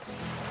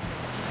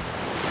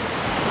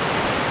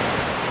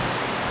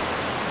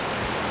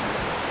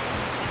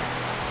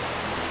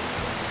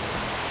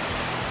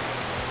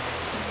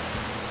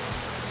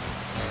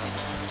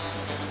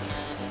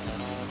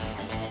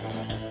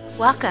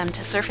Welcome to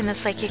Surfing the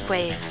Psychic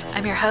Waves.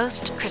 I'm your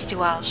host, Christy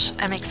Walsh.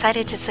 I'm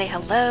excited to say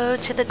hello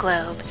to the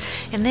globe.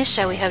 In this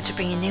show, we hope to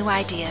bring you new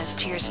ideas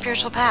to your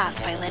spiritual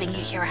path by letting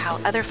you hear how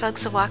other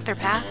folks have walked their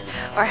path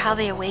or how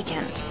they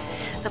awakened.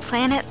 The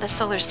planet, the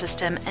solar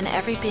system, and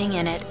every being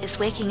in it is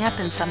waking up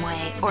in some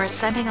way or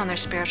ascending on their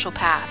spiritual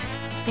path.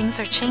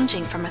 Things are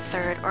changing from a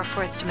third or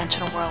fourth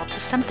dimensional world to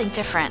something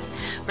different.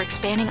 We're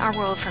expanding our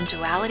world from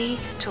duality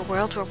to a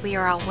world where we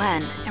are all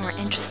one, and we're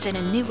interested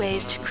in new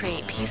ways to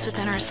create peace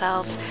within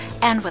ourselves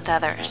and with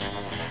others.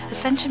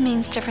 Ascension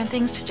means different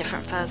things to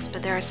different folks,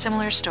 but there are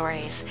similar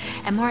stories,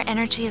 and more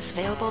energy is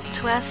available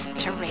to us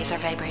to raise our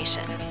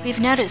vibration. We've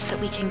noticed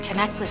that we can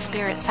connect with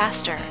spirit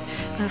faster,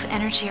 move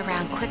energy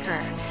around quicker,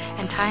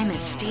 and time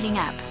is speeding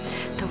up.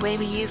 The way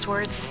we use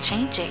words is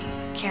changing,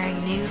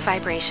 carrying new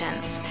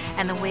vibrations,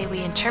 and the way we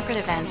interpret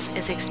events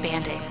is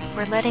expanding.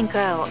 We're letting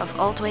go of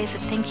old ways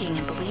of thinking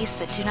and beliefs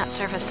that do not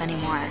serve us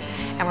anymore,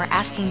 and we're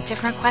asking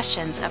different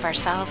questions of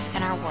ourselves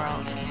and our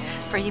world.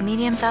 For you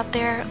mediums out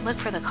there, look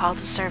for the call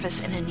to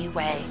service in a new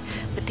way,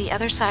 with the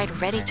other side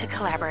ready to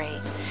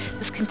collaborate.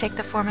 This can take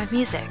the form of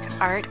music,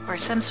 art, or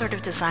some sort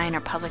of design or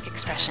public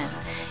expression,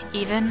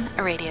 even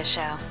a radio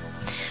show.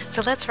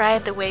 So let's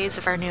ride the waves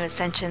of our new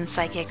ascension,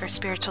 psychic, or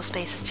spiritual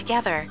spaces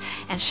together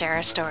and share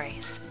our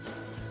stories.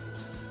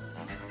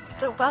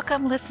 So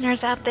welcome,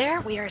 listeners out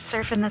there. We are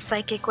surfing the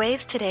psychic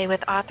waves today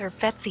with author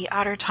Betsy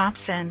Otter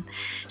Thompson.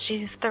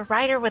 She's the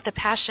writer with a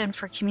passion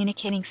for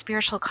communicating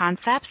spiritual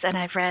concepts, and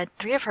I've read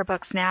 3 of her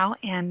books now,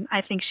 and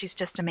I think she's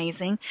just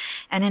amazing.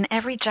 And in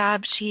every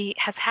job she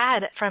has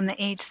had from the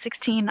age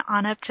 16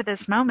 on up to this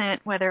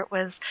moment, whether it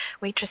was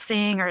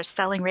waitressing or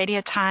selling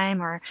radio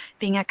time or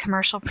being a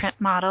commercial print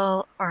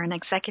model or an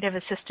executive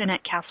assistant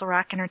at Castle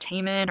Rock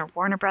Entertainment or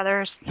Warner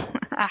Brothers,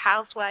 a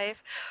housewife,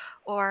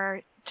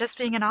 or just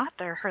being an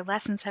author, her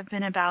lessons have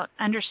been about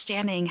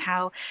understanding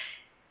how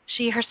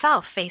she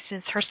herself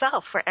faces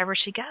herself wherever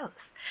she goes.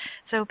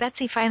 So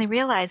Betsy finally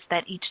realized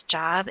that each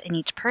job and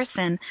each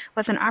person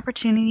was an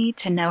opportunity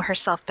to know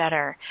herself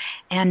better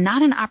and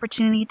not an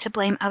opportunity to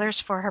blame others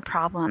for her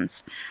problems.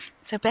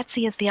 So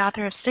Betsy is the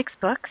author of 6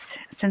 books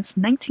since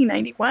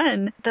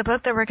 1991. The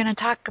book that we're going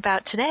to talk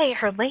about today,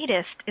 her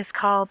latest, is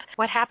called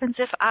What Happens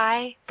If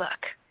I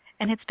Book,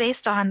 and it's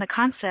based on the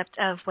concept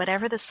of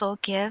whatever the soul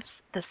gives,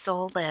 the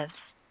soul lives.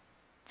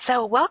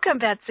 So welcome,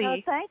 Betsy. Oh,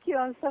 thank you.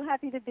 I'm so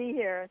happy to be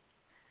here.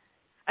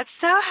 I'm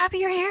so happy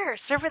you're here.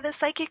 Surfer the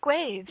Psychic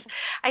Waves.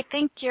 I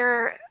think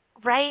you're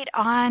right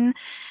on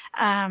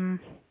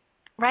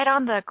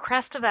the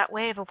crest of that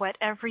wave of what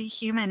every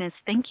human is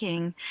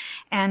thinking.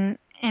 And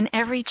in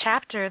every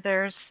chapter,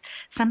 there's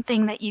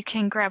something that you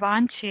can grab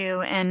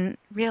onto and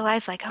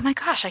realize, like, oh my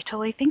gosh, I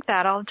totally think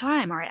that all the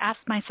time, or I ask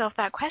myself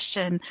that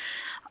question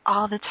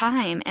all the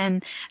time.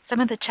 And some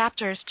of the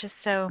chapters, just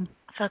so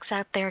folks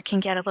out there can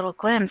get a little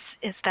glimpse,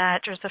 is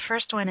that there's the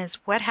first one is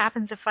what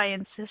happens if I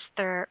insist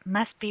there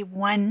must be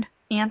one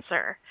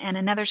answer, and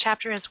another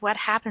chapter is what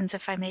happens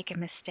if I make a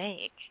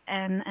mistake,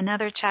 and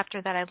another chapter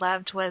that I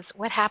loved was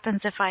what happens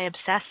if I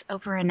obsess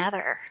over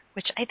another,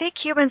 which I think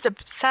humans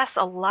obsess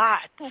a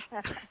lot.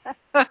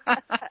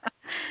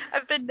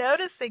 I've been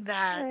noticing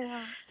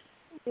that.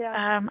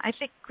 Yeah. I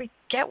think we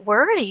get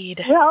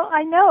worried. Well,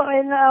 I know,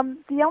 and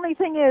the only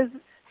thing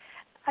is,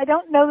 I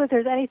don't know that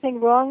there's anything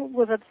wrong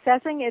with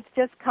obsessing. It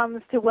just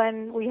comes to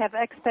when we have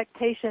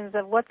expectations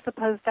of what's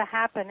supposed to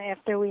happen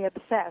after we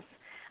obsess.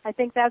 I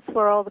think that's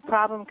where all the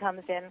problem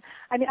comes in.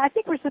 I mean, I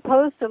think we're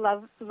supposed to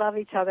love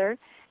each other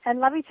and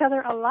love each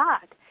other a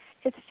lot.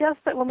 It's just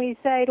that when we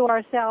say to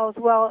ourselves,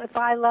 well, if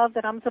I love,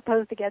 then I'm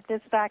supposed to get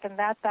this back and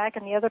that back,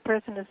 and the other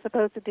person is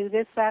supposed to do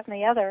this, that, and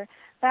the other,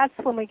 that's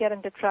when we get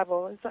into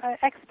trouble.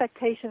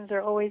 Expectations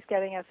are always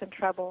getting us in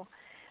trouble.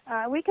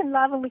 We can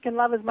love, and we can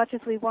love as much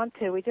as we want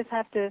to. We just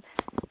have to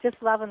just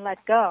love and let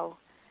go,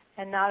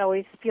 and not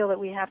always feel that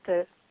we have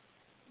to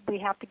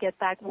get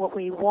back what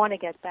we want to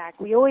get back.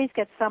 We always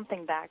get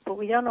something back, but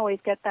we don't always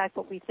get back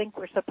what we think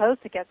we're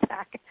supposed to get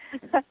back.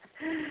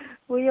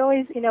 We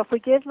always, if we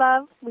give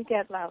love, we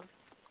get love,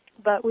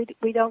 but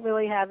we don't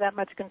really have that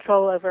much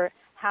control over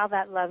how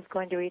that love's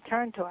going to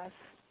return to us.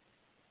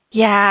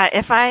 Yeah,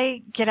 if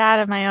I get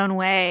out of my own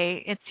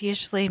way, it's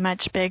usually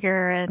much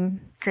bigger and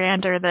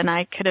grander than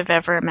I could have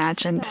ever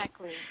imagined.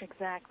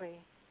 Exactly.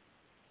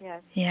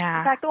 Yes. Yeah.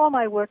 In fact, all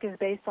my work is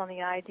based on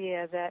the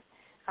idea that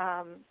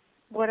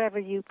whatever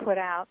you put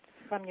out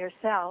from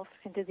yourself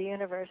into the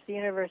universe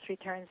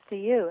returns to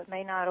you. It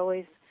may not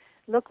always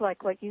look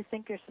like what you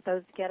think you're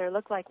supposed to get or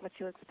look like what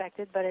you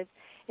expected, but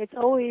it's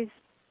always,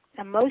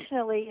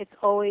 emotionally, it's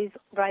always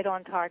right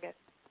on target.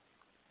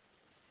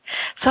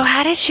 So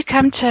how did you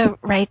come to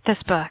write this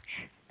book?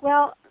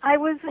 Well, I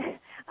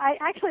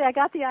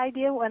got the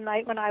idea one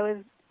night when I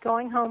was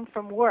going home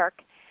from work,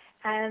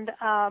 and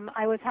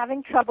I was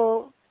having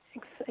trouble.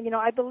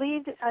 I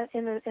believed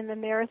in the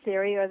mirror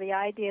theory, or the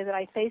idea that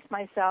I faced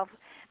myself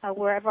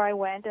wherever I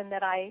went, and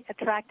that I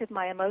attracted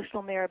my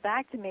emotional mirror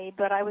back to me.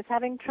 But I was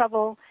having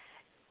trouble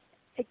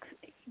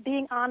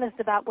being honest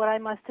about what I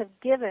must have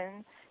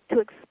given to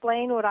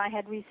explain what I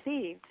had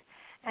received.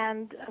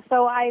 And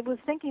so I was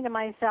thinking to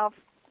myself,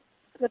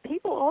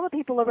 all the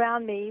people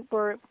around me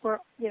were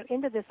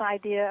into this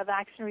idea of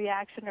action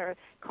reaction or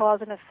cause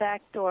and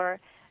effect or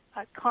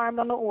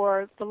karma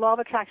or the law of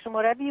attraction,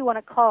 whatever you want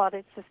to call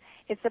it.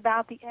 It's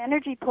about the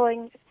energy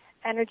pulling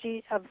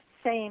energy of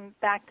same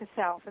back to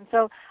self. And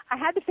so I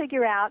had to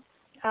figure out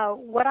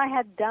what I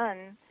had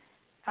done,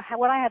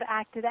 what I had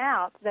acted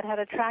out that had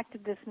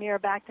attracted this mirror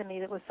back to me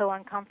that was so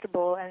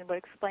uncomfortable and would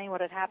explain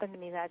what had happened to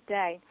me that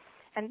day.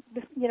 And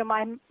this,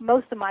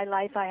 most of my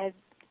life I had,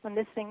 when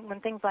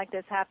things like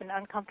this happened,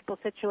 uncomfortable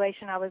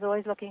situation, I was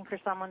always looking for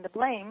someone to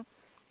blame.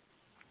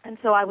 And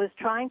so I was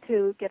trying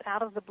to get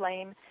out of the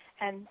blame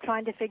and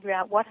trying to figure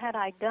out what had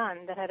I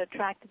done that had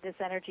attracted this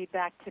energy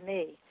back to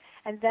me.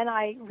 And then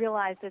I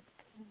realized that,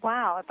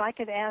 wow, if I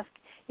could ask,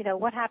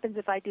 what happens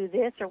if I do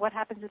this or what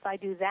happens if I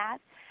do that,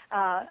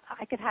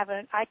 I could have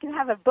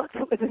a book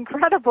that was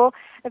incredible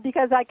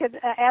because I could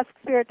ask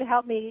Spirit to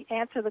help me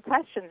answer the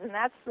questions, and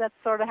that's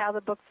sort of how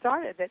the book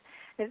started.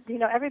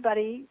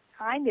 Everybody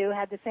I knew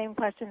had the same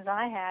questions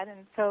I had,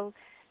 and so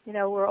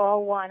we're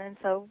all one, and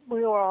so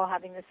we were all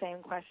having the same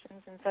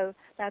questions, and so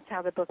that's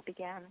how the book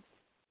began.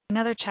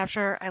 Another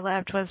chapter I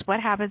loved was what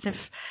happens if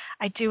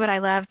I do what I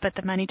love but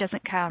the money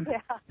doesn't come.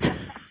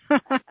 Yeah.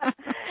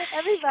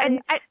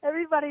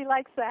 Everybody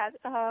likes that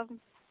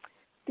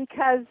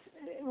because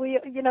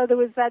there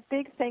was that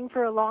big thing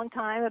for a long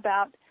time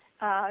about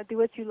do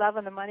what you love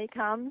and the money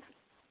comes.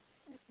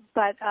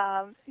 But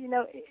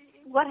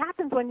what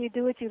happens when you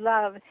do what you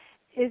love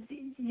is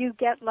you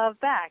get love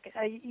back.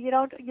 You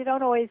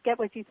don't always get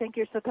what you think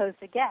you're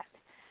supposed to get,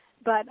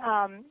 but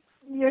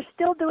you're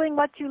still doing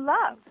what you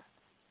love.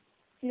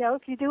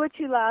 If you do what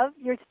you love,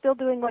 you're still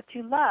doing what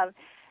you love.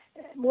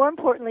 More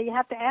importantly, you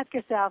have to ask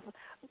yourself,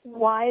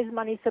 why is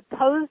money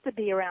supposed to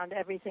be around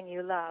everything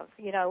you love?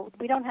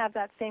 We don't have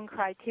that same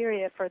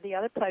criteria for the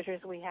other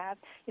pleasures we have.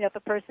 If a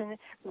person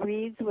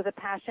reads with a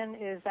passion,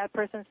 is that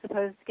person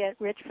supposed to get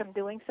rich from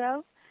doing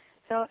so?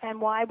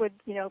 And why would,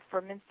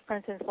 for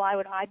instance, why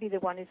would I be the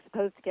one who's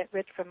supposed to get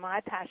rich from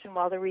my passion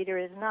while the reader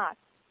is not?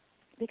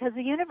 Because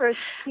the universe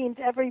sees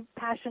every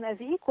passion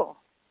as equal.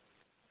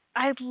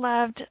 I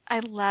loved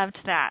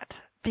that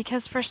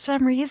because for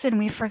some reason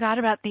we forgot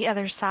about the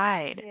other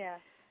side. Yeah.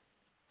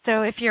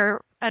 So if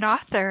you're an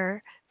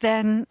author,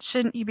 then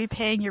shouldn't you be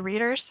paying your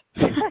readers?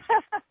 Well,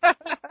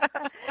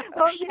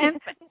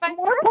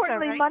 more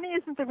importantly, right? Money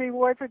isn't the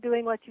reward for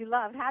doing what you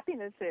love.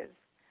 Happiness is.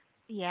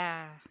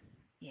 Yeah.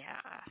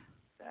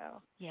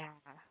 So. Yeah.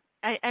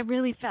 I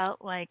really felt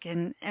like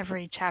in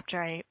every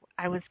chapter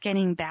I was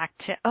getting back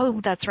to,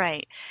 that's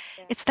right.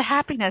 Yeah. It's the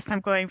happiness I'm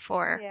going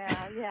for.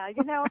 Yeah.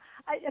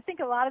 I think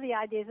a lot of the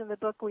ideas in the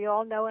book we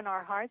all know in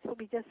our hearts, but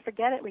we just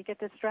forget it. We get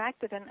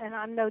distracted, and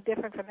I'm no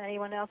different from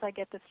anyone else. I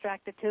get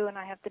distracted too, and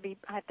I have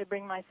to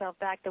bring myself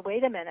back to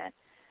wait a minute.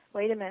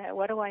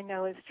 What do I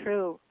know is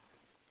true?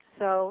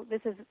 So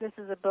this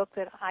is a book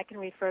that I can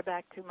refer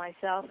back to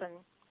myself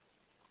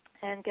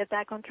and get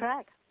back on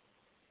track.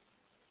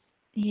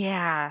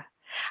 Yeah.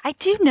 I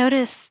do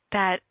notice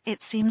that it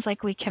seems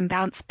like we can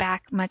bounce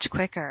back much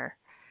quicker.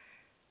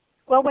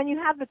 Well, when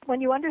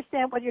you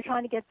understand what you're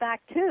trying to get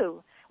back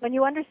to, when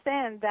you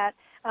understand that,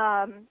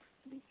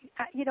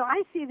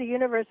 I see the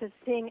universe as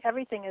seeing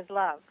everything as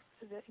love.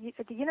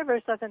 The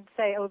universe doesn't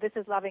say, this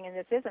is loving and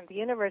this isn't. The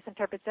universe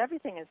interprets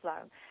everything as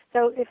love.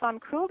 So if I'm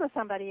cruel to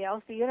somebody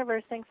else, the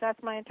universe thinks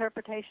that's my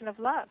interpretation of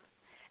love,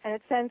 and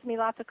it sends me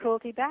lots of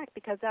cruelty back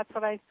because that's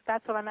what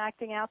I'm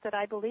acting out that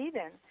I believe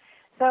in.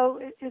 So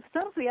as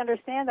soon as we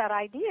understand that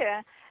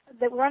idea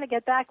that we're going to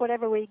get back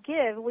whatever we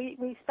give,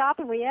 we stop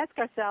and we ask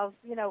ourselves,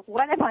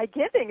 what am I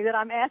giving that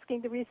I'm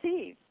asking to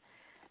receive?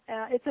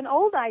 It's an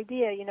old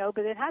idea,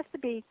 but it has to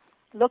be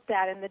looked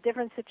at in the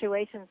different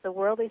situations, the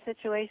worldly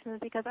situations,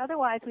 because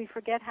otherwise we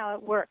forget how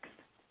it works.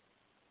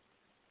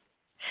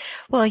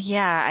 Well,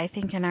 yeah, I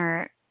think in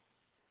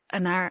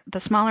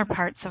the smaller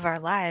parts of our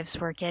lives,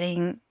 we're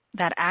getting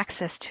that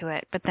access to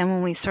it. But then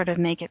when we sort of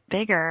make it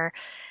bigger,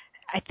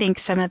 I think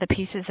some of the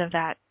pieces of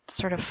that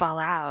sort of fall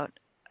out,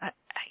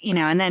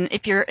 and then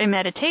if you're in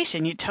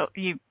meditation,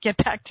 you get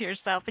back to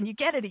yourself and you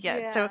get it again.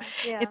 Yeah, so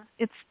yeah.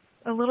 It's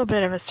a little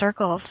bit of a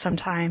circle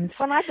sometimes.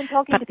 When I've been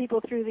talking to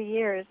people through the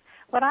years,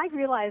 what I've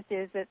realized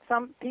is that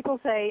some people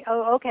say,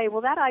 okay,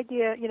 well, that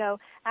idea,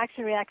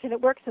 action reaction,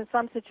 it works in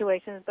some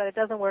situations, but it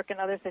doesn't work in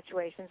other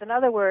situations. In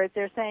other words,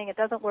 they're saying it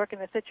doesn't work in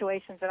the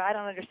situations that I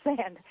don't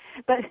understand.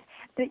 But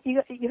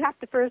you have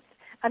to first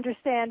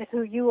understand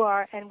who you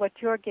are and what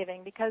you're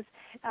giving, because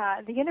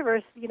the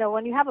universe,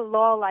 when you have a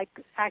law like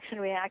action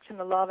reaction,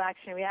 the law of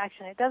action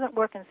reaction, it doesn't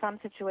work in some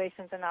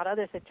situations and not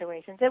other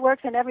situations. It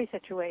works in every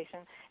situation.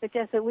 It's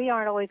just that we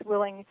aren't always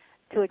willing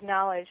to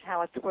acknowledge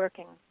how it's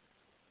working.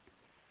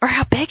 Or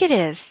how big it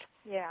is.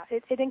 Yeah,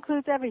 it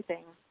includes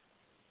everything.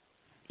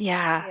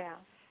 Yeah. Yeah.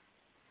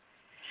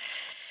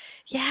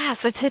 Yeah,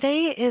 so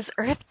today is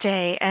Earth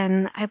Day,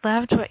 and I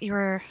loved what you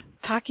were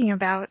talking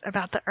about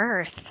the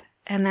Earth,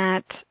 and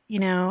that,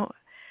 the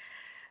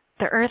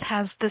Earth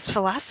has this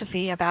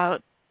philosophy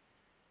about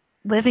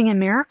living in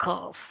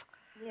miracles.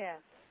 Yes.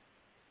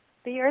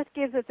 The earth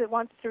gives as it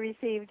wants to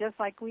receive, just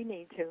like we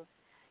need to.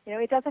 You know,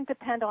 it doesn't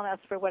depend on us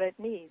for what it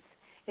needs.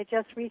 It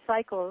just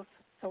recycles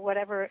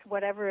whatever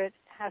it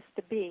has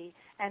to be,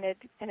 and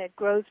it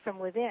grows from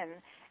within,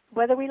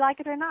 whether we like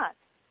it or not.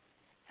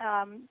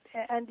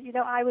 And you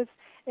know, I was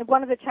in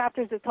one of the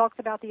chapters that talks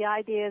about the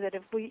idea that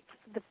if we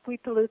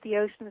pollute the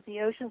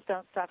oceans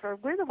don't suffer.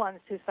 We're the ones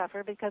who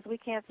suffer because we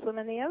can't swim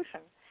in the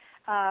ocean,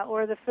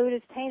 or the food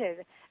is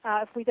tainted.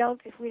 If we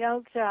don't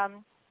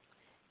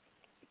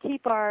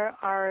keep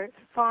our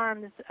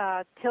farms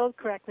tilled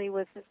correctly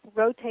with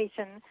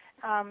rotation,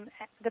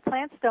 the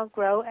plants don't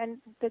grow, and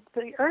the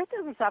earth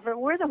doesn't suffer.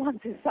 We're the ones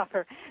who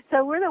suffer.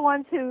 So we're the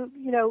ones who,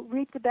 you know,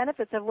 reap the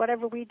benefits of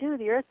whatever we do.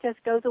 The earth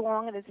just goes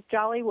along in its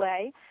jolly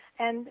way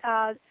and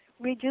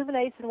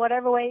rejuvenates in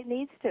whatever way it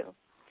needs to.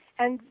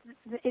 And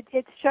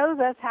it shows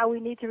us how we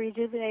need to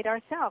rejuvenate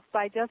ourselves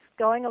by just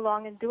going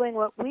along and doing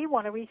what we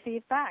want to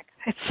receive back.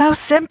 It's so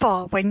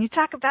simple when you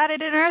talk about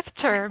it in earth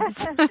terms.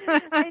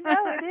 I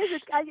know it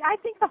is. I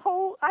think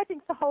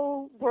the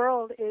whole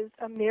world is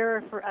a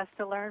mirror for us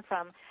to learn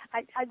from.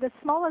 The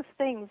smallest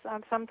things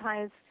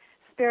sometimes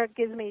Spirit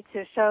gives me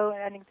to show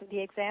the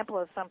example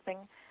of something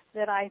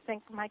that I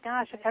think, my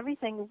gosh,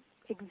 everything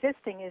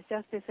existing is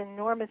just this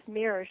enormous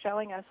mirror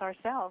showing us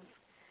ourselves.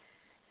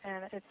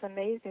 And it's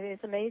amazing. It is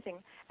amazing.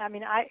 I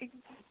mean,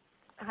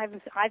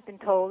 I've been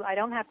told I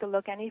don't have to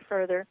look any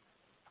further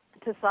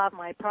to solve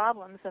my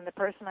problems than the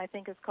person I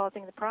think is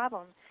causing the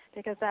problem,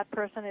 because that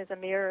person is a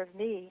mirror of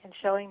me and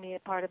showing me a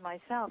part of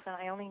myself, and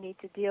I only need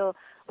to deal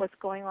what's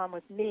going on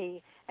with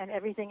me, and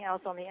everything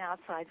else on the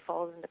outside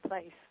falls into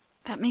place.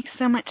 That makes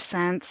so much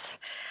sense.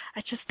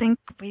 I just think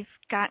we've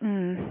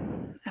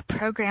gotten a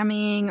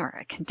programming or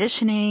a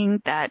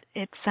conditioning that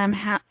it's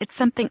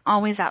something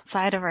always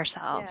outside of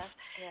ourselves. Yes.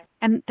 Yes.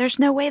 And there's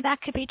no way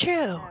that could be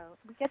true. No.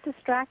 We get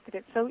distracted.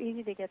 It's so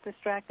easy to get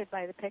distracted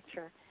by the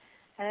picture.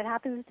 And it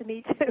happens to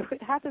me too.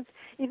 It happens,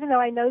 even though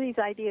I know these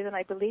ideas and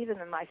I believe in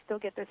them, I still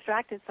get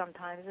distracted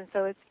sometimes. And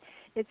so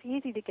it's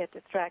easy to get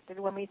distracted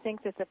when we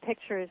think that the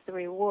picture is the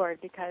reward,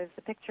 because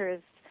the picture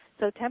is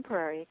so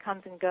temporary. It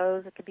comes and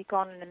goes. It could be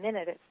gone in a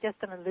minute. It's just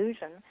an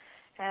illusion.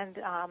 And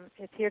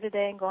it's here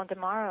today and gone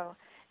tomorrow.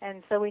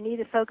 And so we need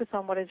to focus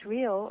on what is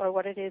real, or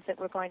what it is that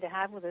we're going to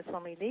have with us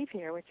when we leave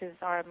here, which is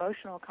our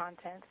emotional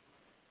content.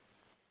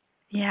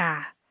 Yeah.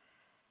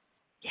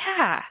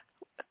 Yeah.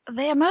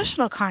 The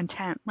emotional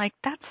content, like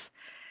that's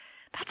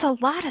a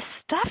lot of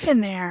stuff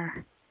in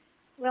there.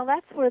 Well,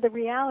 that's where the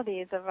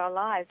reality is of our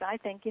lives, I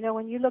think. You know,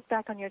 when you look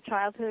back on your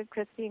childhood,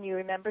 Christy, and you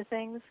remember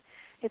things,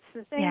 it's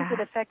the things that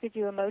affected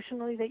you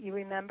emotionally that you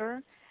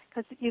remember.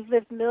 Because you've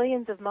lived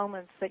millions of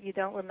moments that you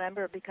don't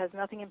remember because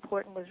nothing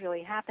important was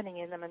really happening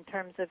in them in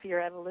terms of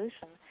your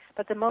evolution.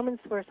 But the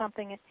moments where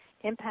something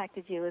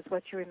impacted you is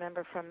what you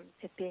remember from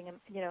it being,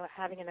 you know,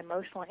 having an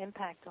emotional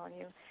impact on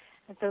you.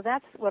 And so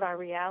that's what our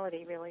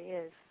reality really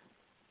is.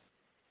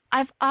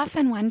 I've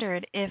often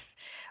wondered if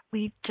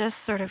we've just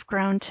sort of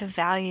grown to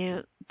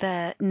value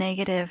the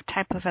negative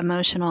type of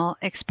emotional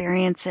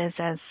experiences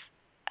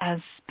as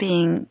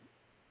being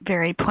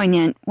very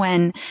poignant,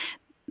 when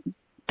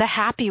the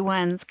happy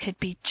ones could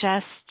be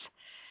just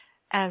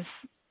as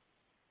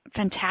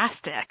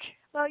fantastic.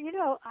 Well, you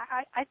know,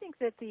 I think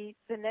that the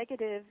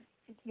negative,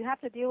 you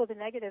have to deal with the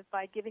negative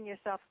by giving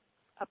yourself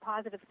a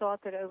positive thought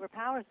that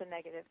overpowers the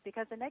negative,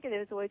 because the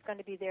negative is always going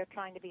to be there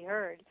trying to be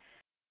heard.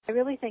 I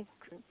really think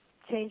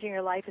changing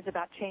your life is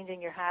about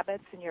changing your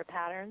habits and your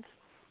patterns,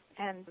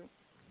 and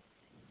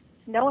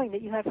knowing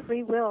that you have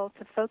free will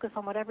to focus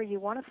on whatever you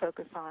want to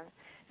focus on.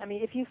 I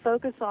mean, if you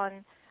focus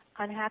on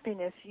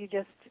unhappiness,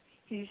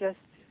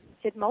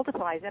 it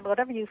multiplies, and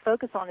whatever you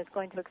focus on is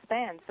going to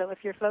expand. So if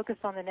you're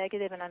focused on the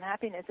negative and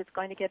unhappiness, it's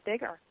going to get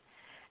bigger.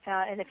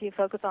 And if you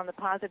focus on the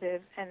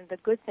positive and the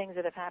good things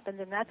that have happened,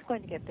 then that's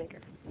going to get bigger.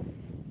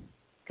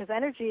 Because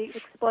energy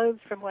explodes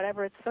from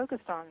whatever it's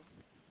focused on.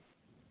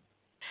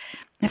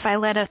 If I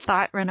let a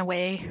thought run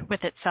away with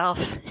itself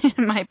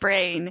in my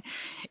brain,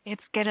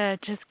 it's going to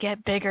just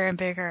get bigger and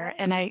bigger.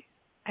 And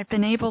I've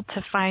been able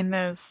to find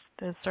those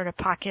sort of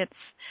pockets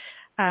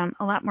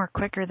a lot more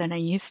quicker than I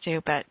used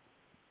to, but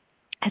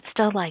it's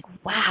still like,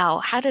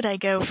 wow, how did I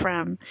go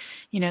from,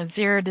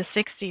 0 to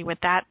 60 with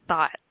that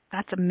thought?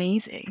 That's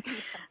amazing.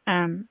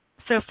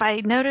 So if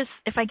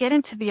I get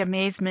into the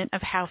amazement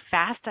of how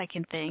fast I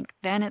can think,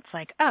 then it's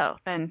like, oh,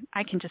 then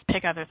I can just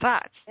pick other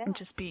thoughts and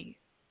just be,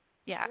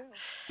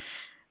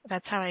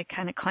 That's how I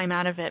kind of climb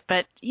out of it.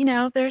 But,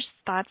 there's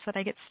thoughts that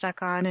I get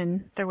stuck on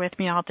and they're with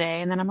me all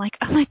day. And then I'm like,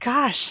 oh my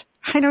gosh,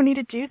 I don't need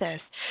to do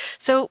this.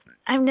 So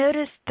I've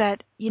noticed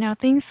that,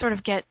 things sort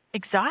of get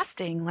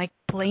exhausting, like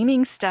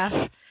blaming stuff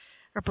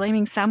or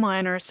blaming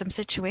someone or some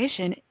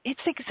situation. It's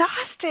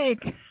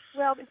exhausting.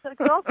 Well, it's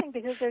exhausting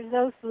because there's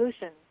no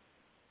solution.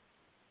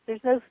 There's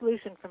no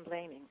solution from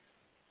blaming.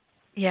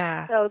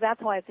 Yeah. So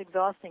that's why it's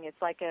exhausting.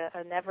 It's like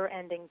a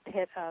never-ending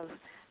pit of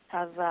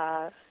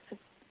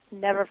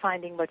never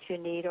finding what you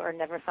need or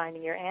never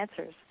finding your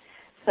answers.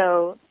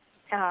 So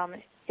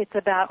it's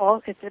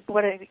about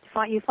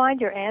you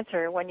find your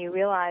answer when you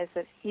realize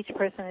that each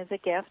person is a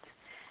gift,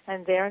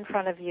 and they're in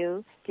front of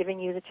you, giving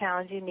you the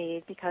challenge you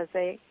need because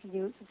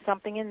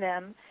something in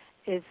them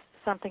is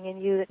something in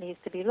you that needs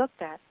to be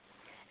looked at.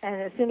 And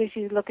as soon as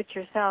you look at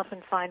yourself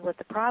and find what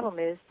the problem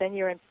is, then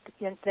you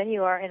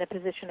are in a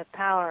position of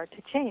power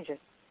to change it.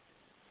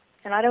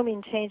 And I don't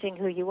mean changing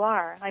who you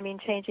are. I mean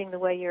changing the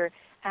way you're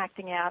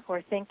acting out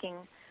or thinking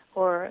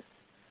or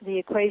the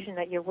equation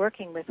that you're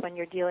working with when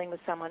you're dealing with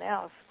someone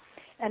else.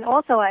 And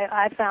also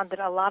I found that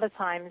a lot of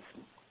times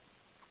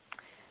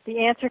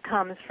the answer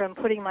comes from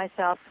putting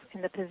myself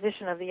in the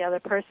position of the other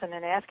person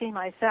and asking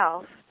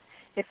myself,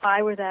 if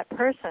I were that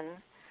person,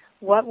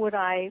 what would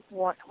I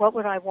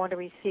want to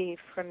receive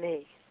from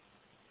me?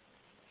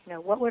 You know,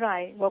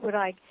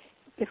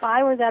 if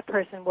I were that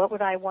person, what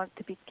would I want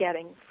to be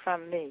getting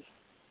from me?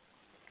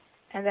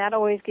 And that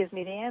always gives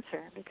me the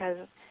answer, because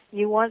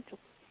you want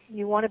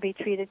to be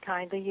treated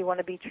kindly, you want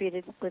to be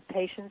treated with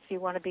patience, you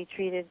want to be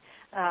treated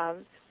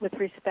with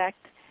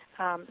respect,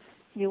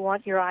 you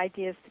want your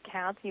ideas to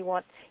count, you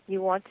want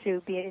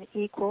to be an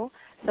equal,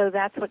 so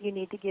that's what you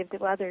need to give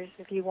to others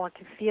if you want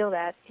to feel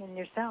that in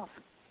yourself.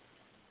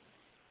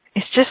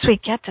 It's just we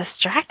get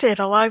distracted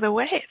along the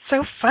way. It's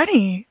so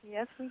funny.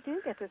 Yes, we do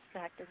get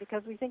distracted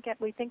because we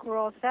think we're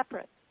all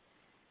separate.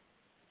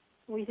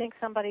 We think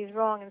somebody's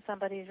wrong and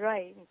somebody's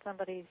right, and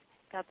somebody's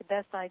got the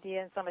best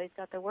idea and somebody's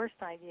got the worst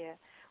idea,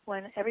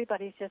 when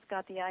everybody's just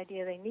got the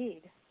idea they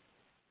need.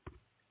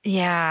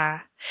 Yeah.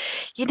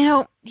 You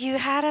know, you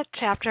had a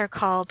chapter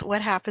called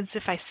What Happens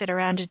If I Sit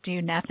Around and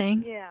Do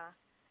Nothing? Yeah.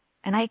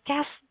 And I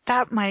guess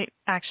that might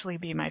actually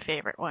be my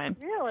favorite one.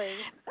 Really?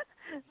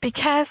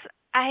 Because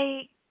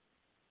I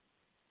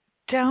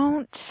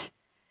don't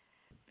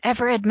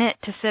ever admit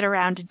to sit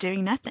around and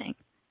doing nothing.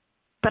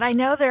 But I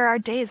know there are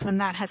days when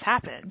that has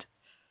happened.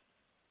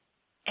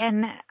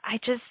 And I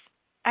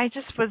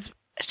just was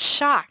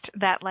shocked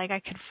that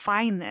I could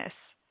find this.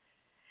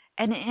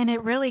 And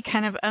it really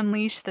kind of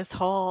unleashed this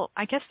whole,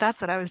 I guess that's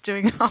what I was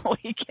doing all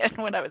weekend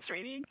when I was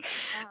reading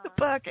the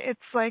book. It's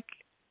like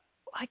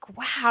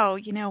wow,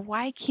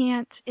 why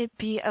can't it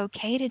be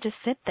okay to just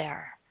sit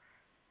there?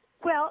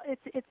 Well,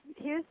 it's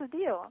here's the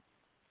deal.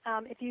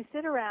 If you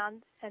sit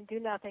around and do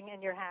nothing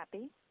and you're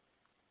happy,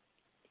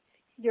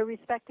 you're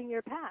respecting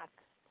your path,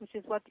 which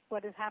is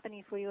what is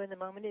happening for you in the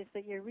moment is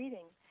that you're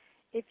reading.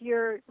 If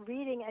you're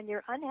reading and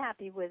you're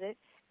unhappy with it,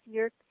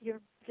 you're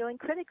feeling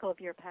critical of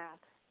your path.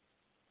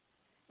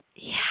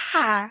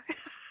 Yeah.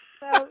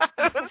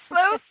 It was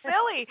so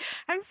silly.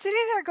 I'm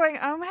sitting there going,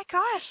 oh my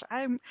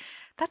gosh,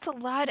 that's a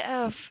lot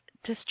of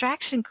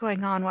distraction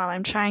going on while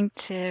I'm trying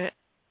to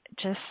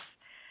just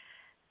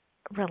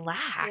relax.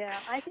 Yeah,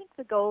 I think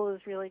the goal is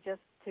really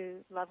just to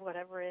love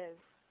whatever is.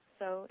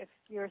 So if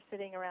you're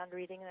sitting around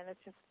reading, then it's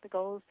just the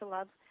goal is to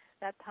love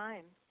that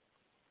time.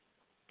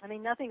 I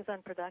mean, nothing's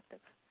unproductive.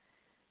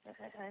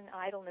 And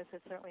idleness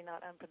is certainly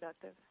not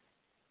unproductive.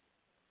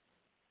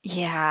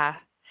 Yeah.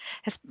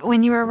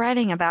 When you were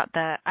writing about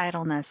the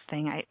idleness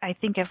thing, I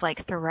think of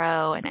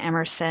Thoreau and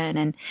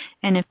Emerson,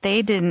 and if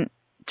they didn't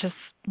just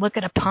look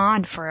at a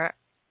pond for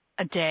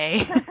a day,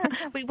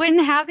 we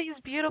wouldn't have these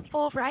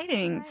beautiful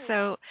writings. Right.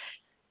 So,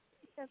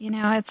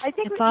 I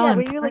think it's all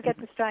we important. really get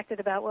distracted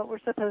about what we're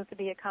supposed to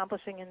be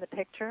accomplishing in the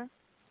picture.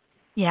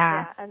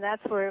 Yeah. And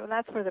that's where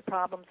the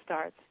problem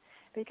starts,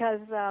 because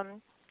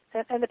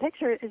and the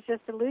picture is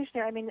just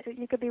illusionary. I mean,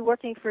 you could be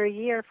working for a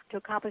year to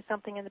accomplish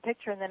something in the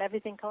picture, and then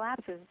everything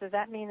collapses. Does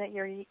that mean that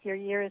your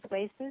year is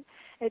wasted?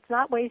 It's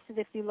not wasted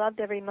if you loved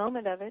every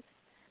moment of it,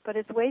 but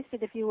it's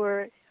wasted if you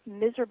were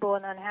miserable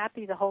and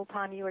unhappy the whole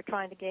time you were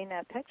trying to gain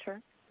that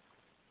picture,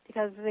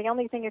 because the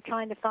only thing you're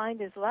trying to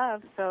find is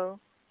love. So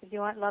if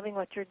you aren't loving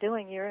what you're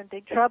doing, you're in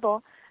big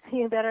trouble.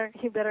 You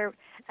better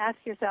ask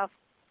yourself,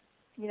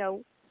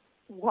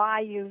 why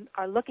you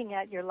are looking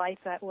at your life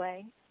that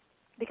way.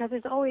 Because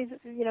there's always,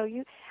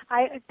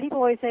 people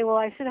always say, well,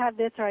 I should have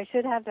this or I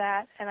should have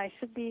that, and I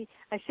should be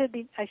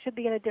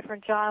in a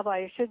different job.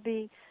 I should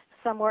be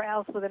somewhere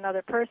else with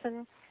another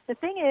person. The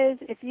thing is,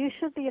 if you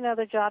should be in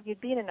another job,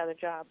 you'd be in another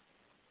job.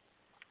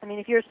 I mean,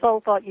 if your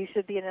soul thought you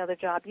should be in another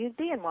job, you'd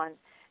be in one.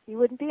 You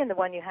wouldn't be in the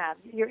one you have.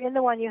 You're in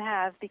the one you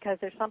have because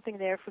there's something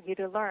there for you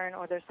to learn,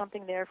 or there's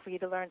something there for you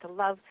to learn to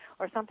love,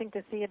 or something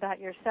to see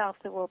about yourself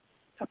that will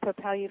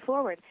propel you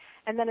forward.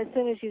 And then as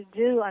soon as you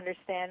do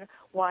understand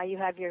why you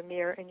have your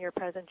mirror in your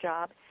present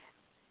job,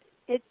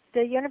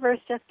 the universe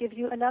just gives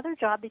you another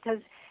job because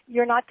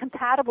you're not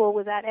compatible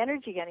with that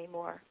energy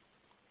anymore.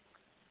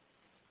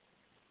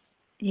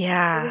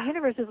 Yeah. So the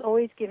universe is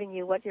always giving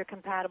you what you're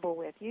compatible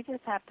with. You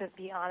just have to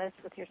be honest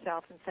with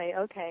yourself and say,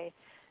 okay,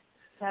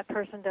 that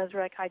person does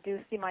right. I do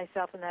see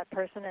myself in that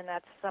person, and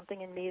that's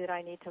something in me that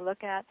I need to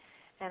look at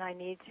and I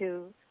need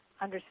to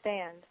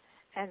understand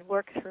and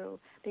work through,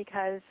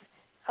 because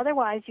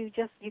otherwise, you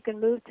can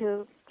move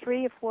to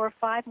 3 or 4 or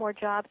 5 more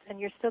jobs, and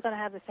you're still going to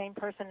have the same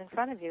person in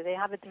front of you. They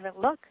have a different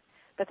look,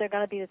 but they're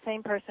going to be the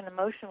same person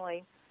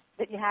emotionally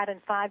that you had in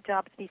 5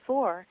 jobs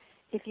before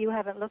if you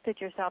haven't looked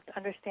at yourself to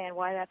understand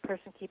why that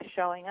person keeps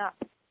showing up.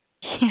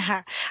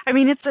 Yeah, I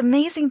mean, it's an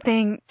amazing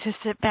thing to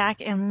sit back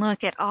and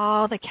look at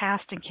all the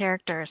cast and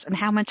characters and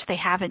how much they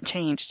haven't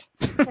changed.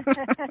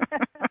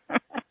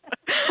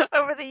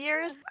 Over the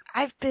years,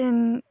 I've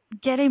been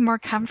getting more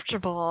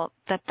comfortable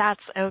that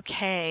that's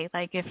okay.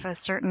 Like if a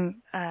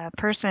certain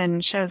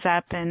person shows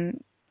up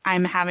and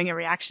I'm having a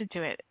reaction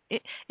to it,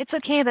 it's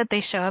okay that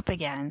they show up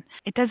again.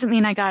 It doesn't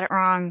mean I got it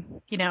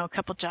wrong, a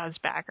couple jobs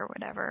back or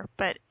whatever.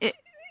 But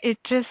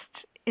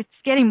it's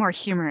getting more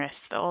humorous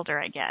the older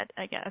I get,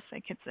 I guess I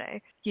could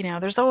say.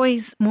 There's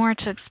always more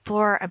to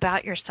explore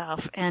about yourself.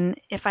 And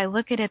if I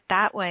look at it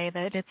that way,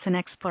 that it's an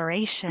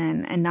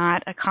exploration and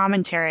not a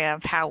commentary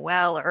of how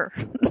well or...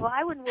 Well,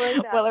 I wouldn't worry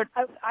about,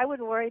 I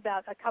wouldn't worry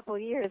about a couple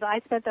of years.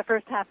 I spent the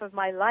first half of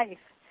my life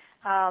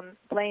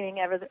blaming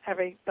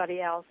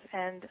everybody else.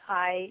 And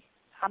I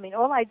mean,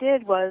 all I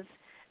did was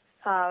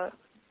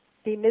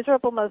be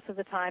miserable most of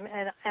the time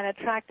and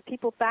attract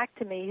people back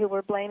to me who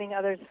were blaming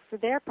others for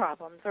their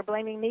problems or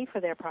blaming me for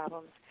their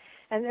problems.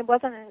 And it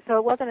wasn't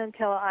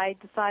until I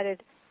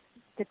decided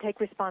to take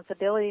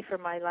responsibility for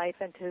my life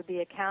and to be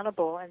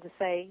accountable and to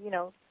say,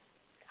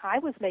 I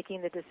was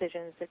making the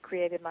decisions that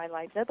created my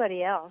life,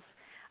 nobody else.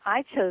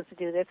 I chose to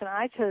do this and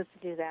I chose to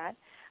do that.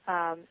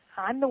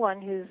 I'm the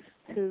one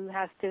who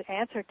has to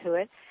answer to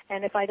it,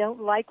 and if I don't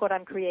like what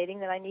I'm creating,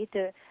 then I need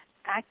to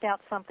act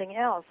out something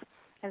else.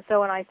 And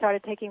so when I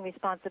started taking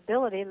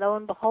responsibility, lo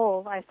and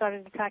behold, I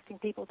started attracting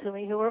people to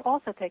me who were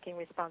also taking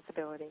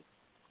responsibility.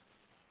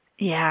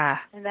 Yeah.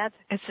 And that's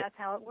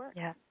how it works.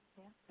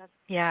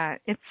 Yeah,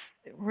 it's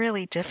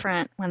really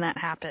different when that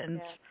happens.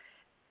 Yeah.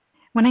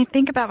 When I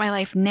think about my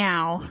life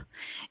now,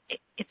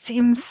 it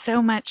seems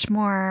so much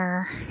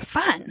more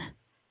fun.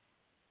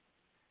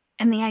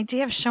 And the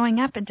idea of showing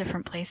up in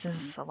different places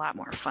is a lot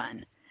more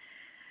fun.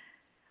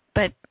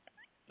 But,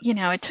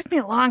 it took me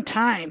a long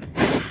time.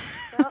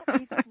 Well,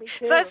 me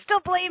too. So I'm still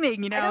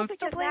blaming, I'm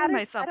still blaming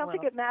myself. I don't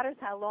think it matters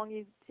how long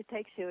it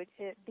takes you,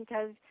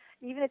 because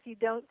even if you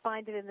don't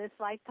find it in this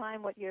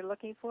lifetime what you're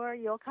looking for,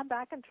 you'll come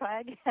back and try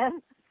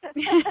again.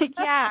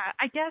 Yeah,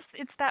 I guess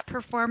it's that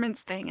performance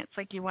thing. It's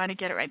like you want to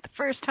get it right the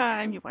first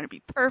time. You want to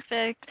be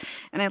perfect.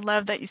 And I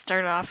love that you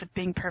started off with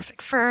being perfect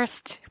first.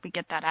 We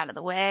get that out of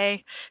the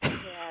way.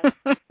 Yes.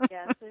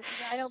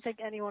 I don't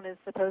think anyone is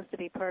supposed to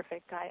be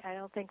perfect. I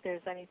don't think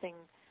there's anything...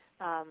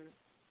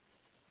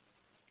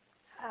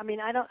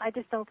 I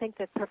just don't think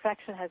that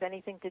perfection has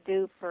anything to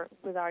do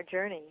with our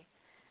journey.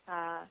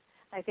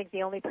 I think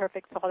the only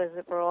perfect thought is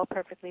that we're all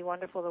perfectly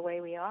wonderful the way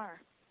we are.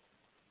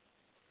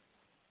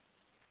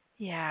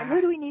 Yeah. And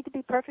who do we need to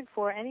be perfect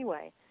for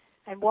anyway?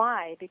 And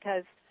why?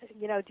 Because,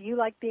 do you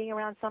like being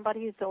around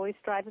somebody who's always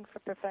striving for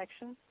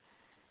perfection?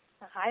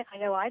 I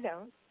know I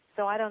don't.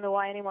 So I don't know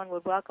why anyone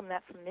would welcome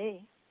that from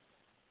me.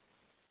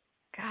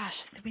 Gosh,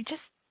 we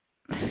just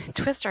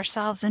twist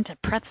ourselves into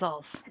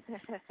pretzels.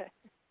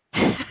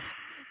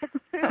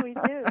 It's true,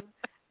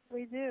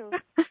 we do.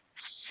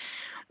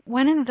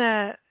 One of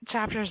the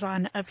chapters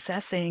on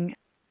obsessing,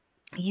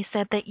 you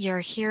said that you're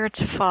here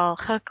to fall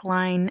hook,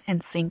 line,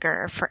 and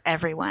sinker for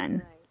everyone.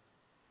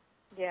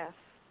 Right. Yes,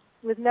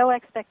 with no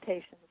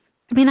expectations.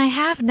 I mean, I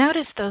have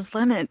noticed those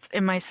limits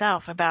in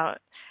myself about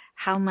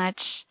how much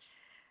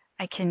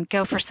I can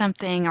go for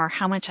something or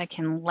how much I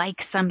can like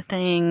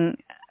something,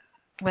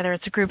 whether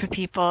it's a group of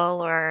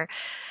people or...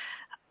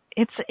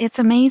 It's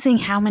amazing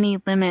how many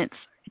limits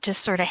just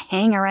sort of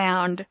hang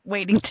around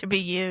waiting to be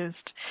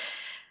used.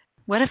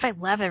 What if I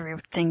love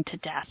everything to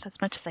death as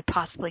much as I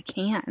possibly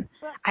can?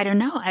 Well, I don't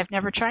know. I've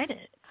never tried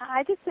it.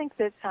 I just think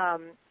that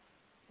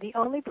the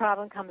only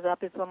problem comes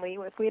up is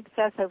if we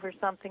obsess over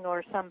something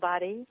or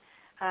somebody,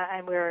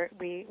 and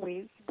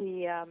we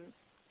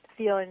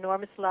feel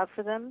enormous love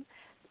for them.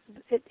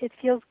 It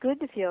feels good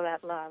to feel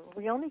that love.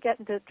 We only get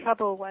into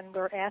trouble when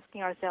we're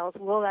asking ourselves,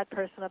 will that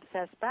person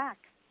obsess back?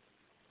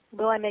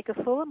 Will I make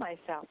a fool of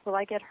myself? Will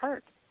I get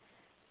hurt?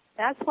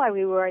 That's why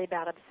we worry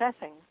about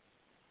obsessing.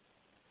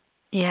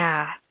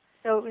 Yeah.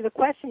 So the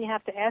question you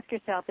have to ask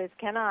yourself is,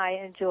 can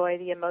I enjoy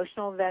the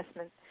emotional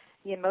investment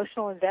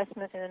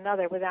in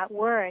another without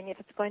worrying if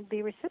it's going to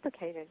be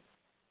reciprocated?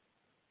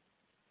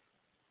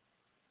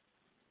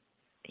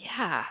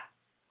 Yeah.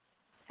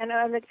 And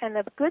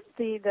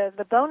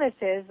the bonus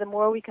is the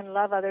more we can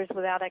love others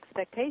without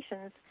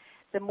expectations,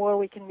 the more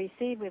we can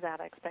receive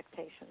without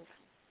expectations.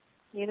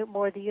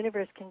 More the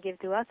universe can give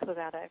to us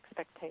without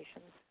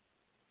expectations.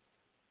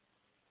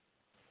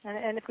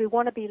 And if we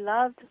want to be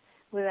loved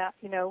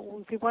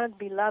if we want to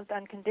be loved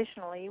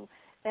unconditionally,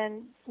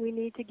 then we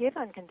need to give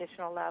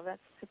unconditional love.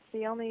 It's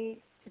the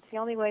only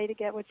way to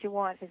get what you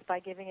want is by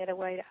giving it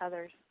away to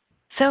others.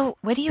 So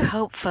what do you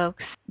hope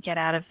folks get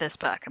out of this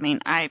book? I mean,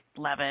 I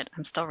love it.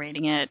 I'm still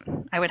reading it.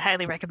 I would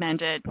highly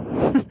recommend it.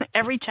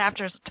 Every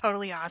chapter is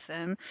totally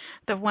awesome.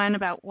 The one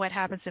about what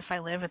happens if I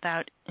live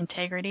without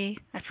integrity,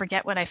 I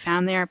forget what I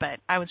found there, but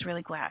I was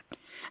really glad.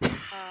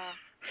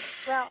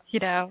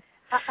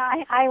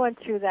 I went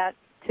through that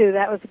too.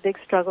 That was a big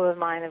struggle of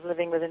mine, of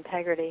living with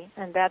integrity,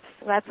 and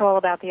that's all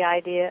about the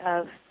idea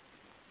of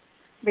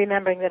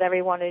remembering that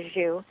everyone is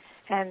you,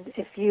 and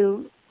if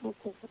you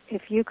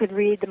could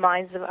read the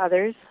minds of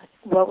others,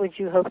 what would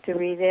you hope to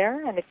read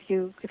there? And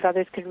if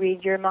others could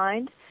read your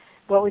mind,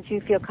 what would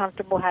you feel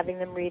comfortable having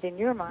them read in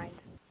your mind?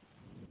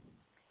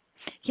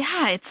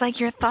 Yeah, it's like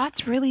your thoughts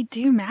really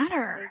do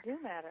matter. They do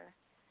matter.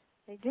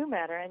 They do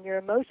matter. And your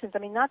emotions, I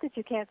mean, not that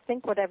you can't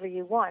think whatever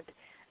you want,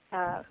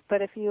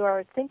 but if you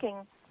are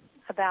thinking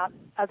about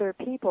other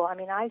people, I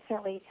mean, I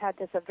certainly had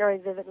a very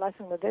vivid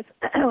lesson with this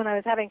when I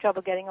was having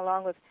trouble getting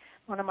along with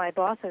one of my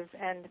bosses,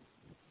 and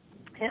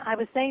I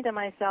was saying to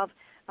myself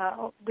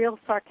real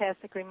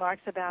sarcastic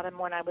remarks about him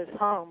when I was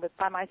home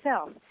by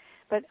myself.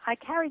 But I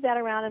carried that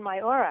around in my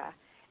aura,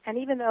 and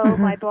even though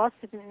my boss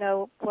didn't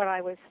know what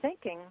I was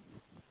thinking,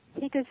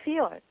 he could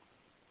feel it.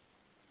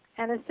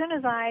 And as soon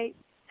as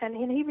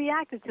and he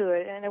reacted to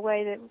it in a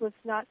way that was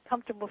not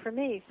comfortable for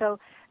me. So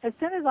as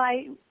soon as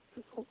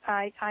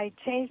I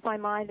changed my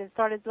mind and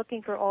started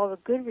looking for all the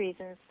good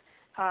reasons,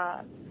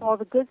 all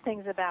the good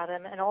things about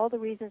him, and all the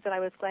reasons that I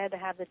was glad to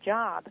have the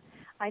job,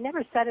 I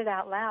never said it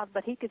out loud,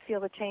 but he could feel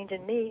the change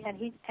in me, and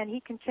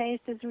he can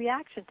change his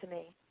reaction to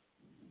me.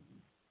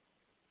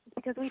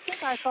 Because we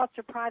think our thoughts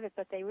are private,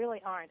 but they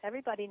really aren't.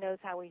 Everybody knows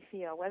how we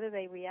feel. Whether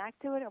they react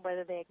to it or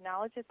whether they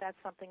acknowledge it, that's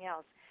something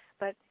else.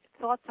 But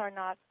thoughts are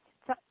not,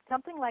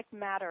 something like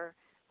matter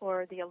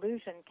or the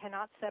illusion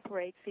cannot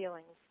separate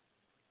feelings.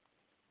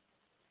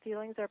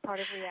 Feelings are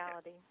part of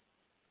reality.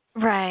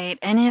 Right.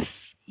 And if,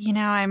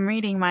 I'm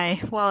reading my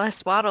Wallace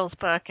Wattles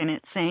book and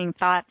it's saying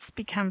thoughts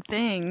become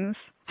things,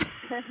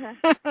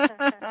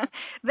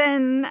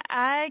 then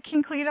I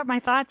can clean up my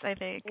thoughts, I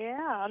think. Yeah,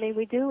 I mean,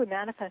 we do. We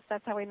manifest.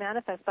 That's how we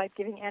manifest, by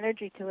giving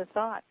energy to a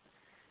thought,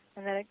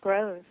 and then it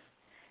grows.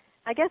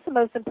 I guess the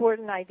most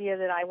important idea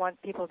that I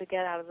want people to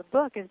get out of the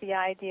book is the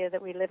idea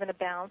that we live in a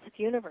balanced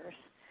universe,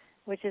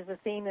 which is a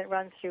theme that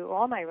runs through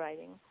all my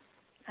writing.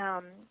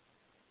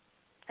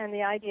 And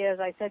the idea, as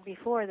I said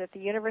before, that the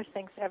universe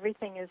thinks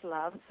everything is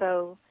love,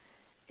 so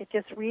it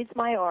just reads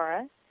my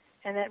aura,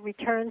 and that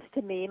returns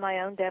to me my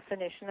own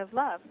definition of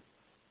love.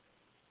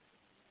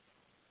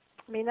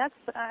 I mean,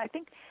 I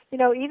think,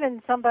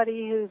 even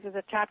somebody there's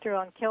a chapter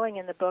on killing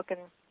in the book, and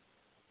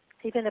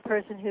even a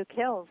person who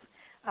kills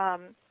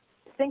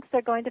thinks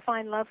they're going to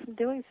find love from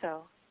doing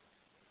so.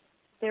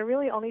 They're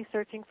really only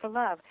searching for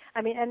love.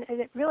 I mean, and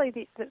it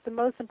really, the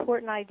most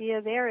important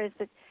idea there is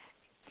that,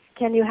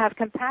 can you have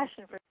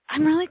compassion for?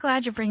 I'm really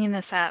glad you're bringing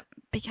this up,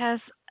 because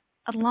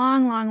a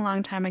long, long,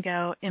 long time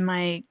ago in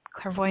my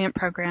clairvoyant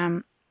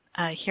program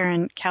here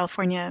in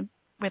California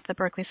with the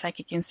Berkeley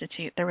Psychic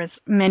Institute, there was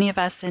many of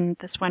us in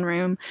this one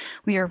room.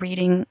 We were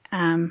reading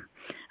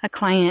a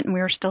client, and we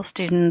were still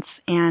students,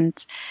 and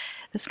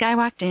this guy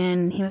walked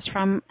in. He was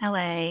from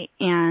LA,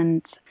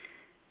 and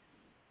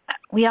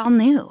we all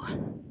knew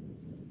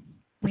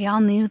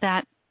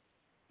that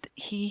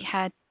he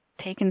had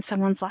taken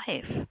someone's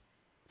life,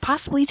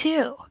 possibly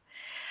two.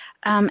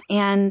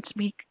 And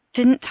we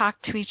didn't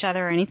talk to each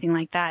other or anything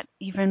like that,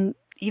 even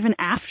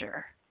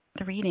after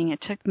the reading. It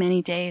took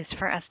many days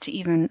for us to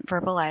even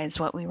verbalize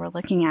what we were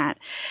looking at.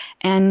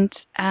 And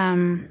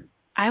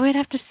I would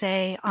have to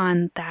say,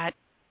 on that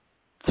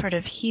sort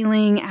of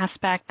healing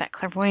aspect, that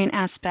clairvoyant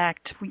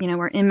aspect,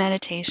 we're in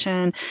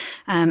meditation.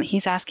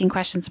 He's asking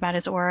questions about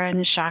his aura and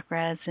his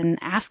chakras, and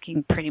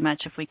asking pretty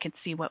much if we could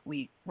see what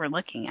we were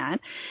looking at.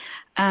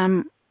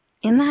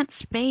 In that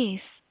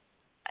space,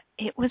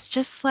 it was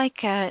just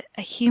like a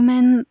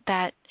human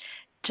that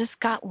just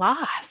got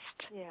lost.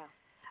 Yeah.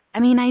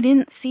 I mean, I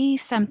didn't see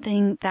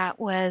something that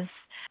was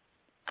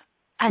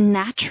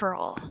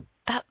unnatural.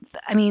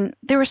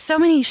 There were so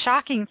many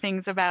shocking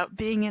things about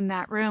being in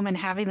that room and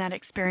having that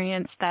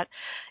experience that,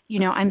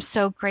 I'm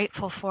so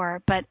grateful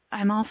for. But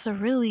I'm also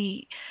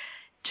really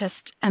just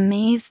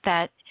amazed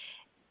that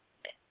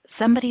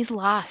somebody's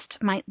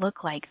lost might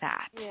look like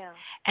that. Yeah.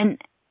 And,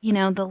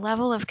 the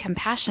level of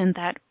compassion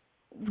that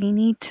we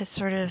need to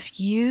sort of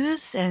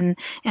use and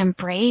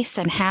embrace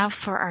and have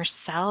for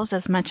ourselves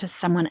as much as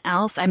someone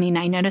else. I mean,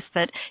 I noticed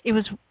that it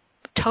was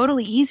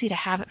totally easy to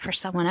have it for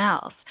someone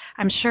else.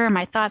 I'm sure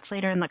my thoughts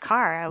later in the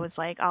car, I was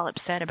like all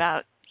upset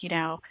about,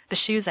 the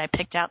shoes I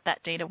picked out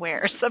that day to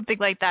wear, something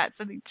like that,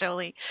 something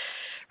totally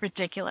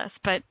ridiculous.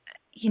 But,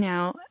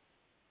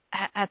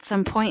 at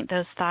some point,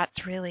 those thoughts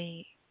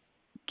really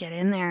get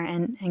in there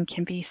and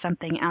can be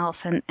something else.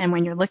 And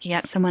when you're looking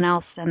at someone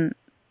else and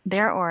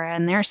their aura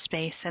and their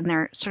space, and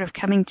they're sort of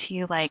coming to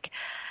you like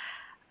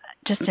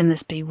just in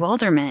this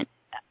bewilderment,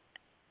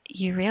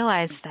 you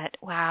realize that,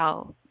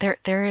 wow,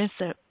 there is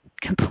a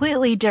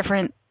completely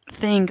different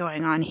thing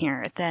going on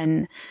here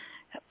than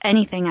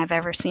anything I've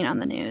ever seen on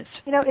the news.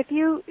 If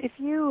you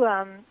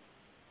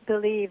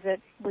believe that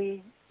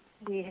we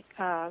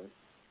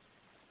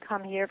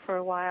come here for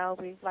a while,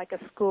 we like a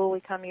school, we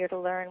come here to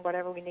learn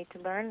whatever we need to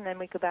learn, and then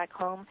we go back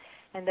home,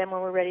 and then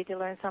when we're ready to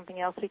learn something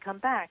else, we come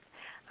back.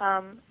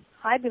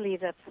 I believe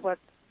that's what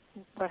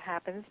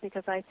happens,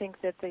 because I think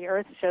that the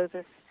earth shows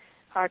us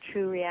our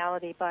true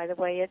reality by the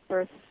way it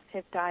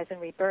dies and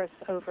rebirths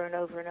over and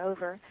over and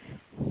over.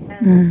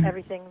 And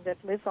everything that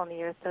lives on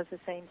the earth does the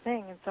same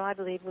thing. And so I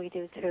believe we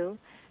do too,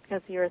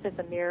 because the earth is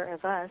a mirror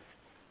of us.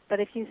 But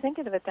if you think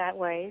of it that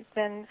way,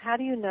 then how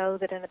do you know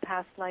that in a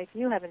past life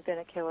you haven't been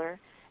a killer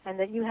and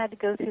that you had to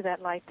go through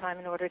that lifetime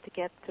in order to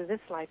get to this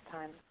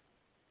lifetime?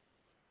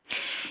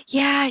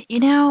 Yeah,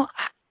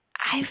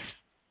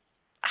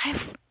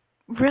 I've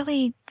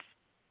really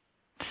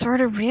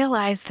sort of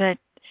realized that,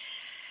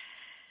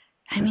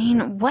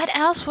 what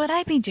else would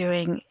I be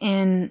doing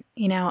in,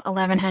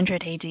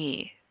 1100 AD?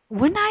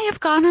 Wouldn't I have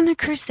gone on a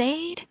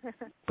crusade?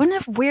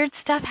 Wouldn't have weird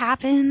stuff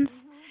happened,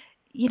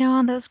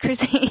 on those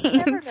crusades? You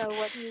never know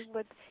what you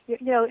would.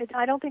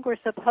 I don't think we're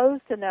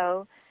supposed to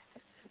know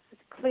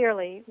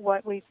clearly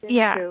what we've been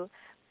through,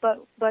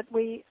 but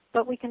we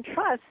can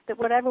trust that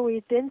whatever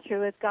we've been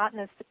through has gotten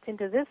us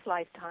into this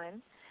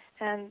lifetime,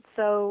 and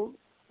so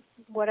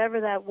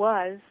whatever that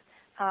was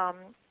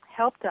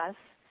helped us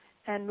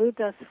and moved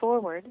us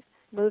forward,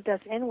 moved us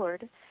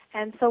inward.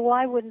 And so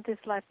why wouldn't this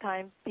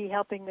lifetime be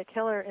helping the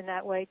killer in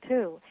that way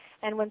too?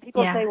 And when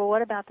people say, well,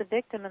 what about the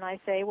victim? And I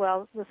say,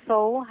 well, the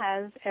soul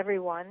has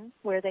everyone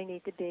where they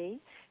need to be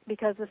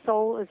because the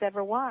soul is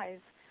ever wise.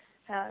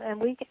 And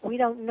we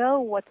don't know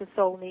what the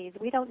soul needs.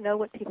 We don't know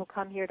what people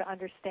come here to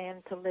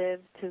understand, to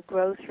live, to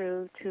grow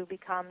through, to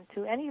become,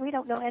 we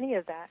don't know any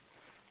of that.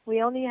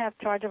 We only have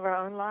charge of our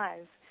own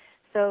lives.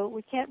 So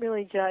we can't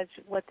really judge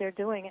what they're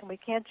doing, and we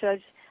can't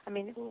judge,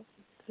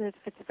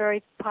 it's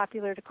very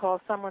popular to call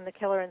someone the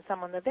killer and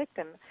someone the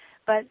victim.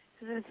 But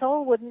the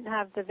soul wouldn't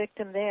have the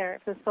victim there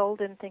if the soul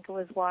didn't think it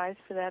was wise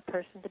for that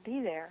person to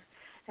be there.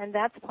 And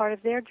that's part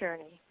of their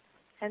journey.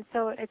 And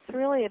so it's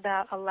really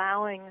about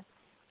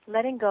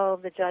letting go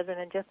of the judgment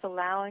and just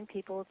allowing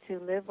people to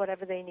live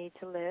whatever they need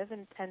to live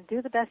and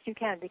do the best you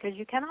can, because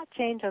you cannot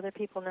change other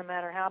people no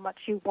matter how much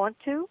you want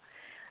to.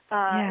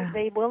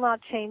 They will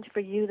not change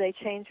for you. They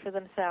change for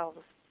themselves.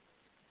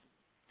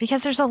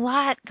 Because there's a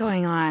lot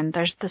going on.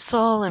 There's the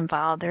soul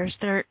involved. There's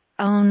their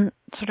own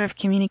sort of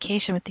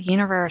communication with the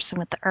universe and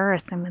with the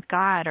earth and with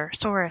God or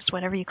source,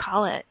 whatever you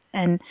call it.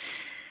 And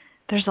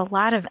there's a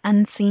lot of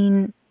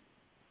unseen,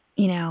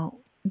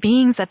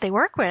 beings that they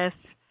work with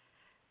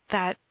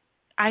that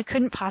I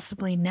couldn't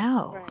possibly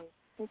know. Right.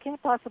 You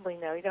can't possibly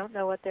know. You don't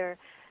know what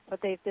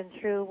they've been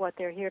through, what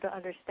they're here to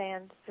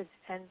understand,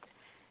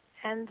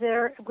 and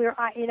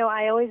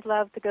I always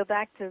love to go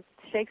back to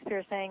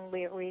Shakespeare saying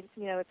we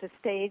it's a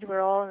stage.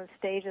 We're all in a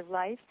stage of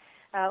life.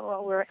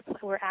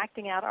 We're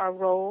acting out our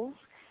roles,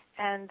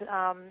 and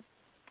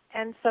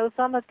so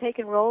some have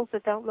taken roles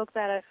that don't look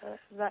that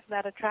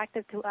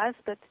attractive to us,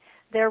 but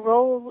their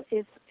role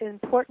is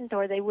important,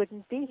 or they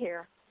wouldn't be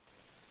here.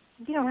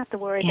 You don't have to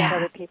worry about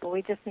other people.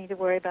 We just need to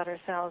worry about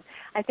ourselves.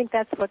 I think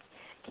that's what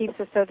keeps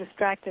us so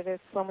distracted, is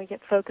when we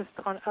get focused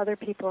on other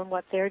people and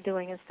what they're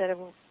doing instead of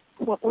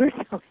what we're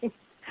doing.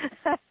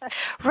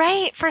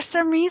 Right. For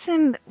some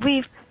reason,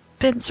 we've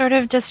been sort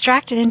of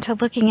distracted into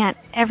looking at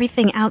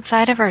everything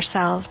outside of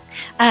ourselves.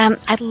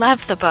 I love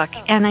the book,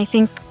 and I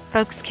think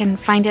folks can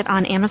find it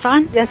on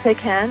Amazon. Yes, they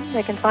can.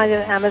 They can find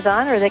it on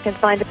Amazon, or they can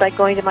find it by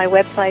going to my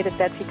website at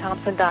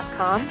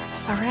BetsyThompson.com.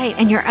 All right.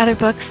 And your other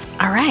books?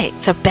 All right.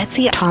 So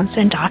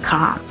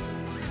BetsyThompson.com.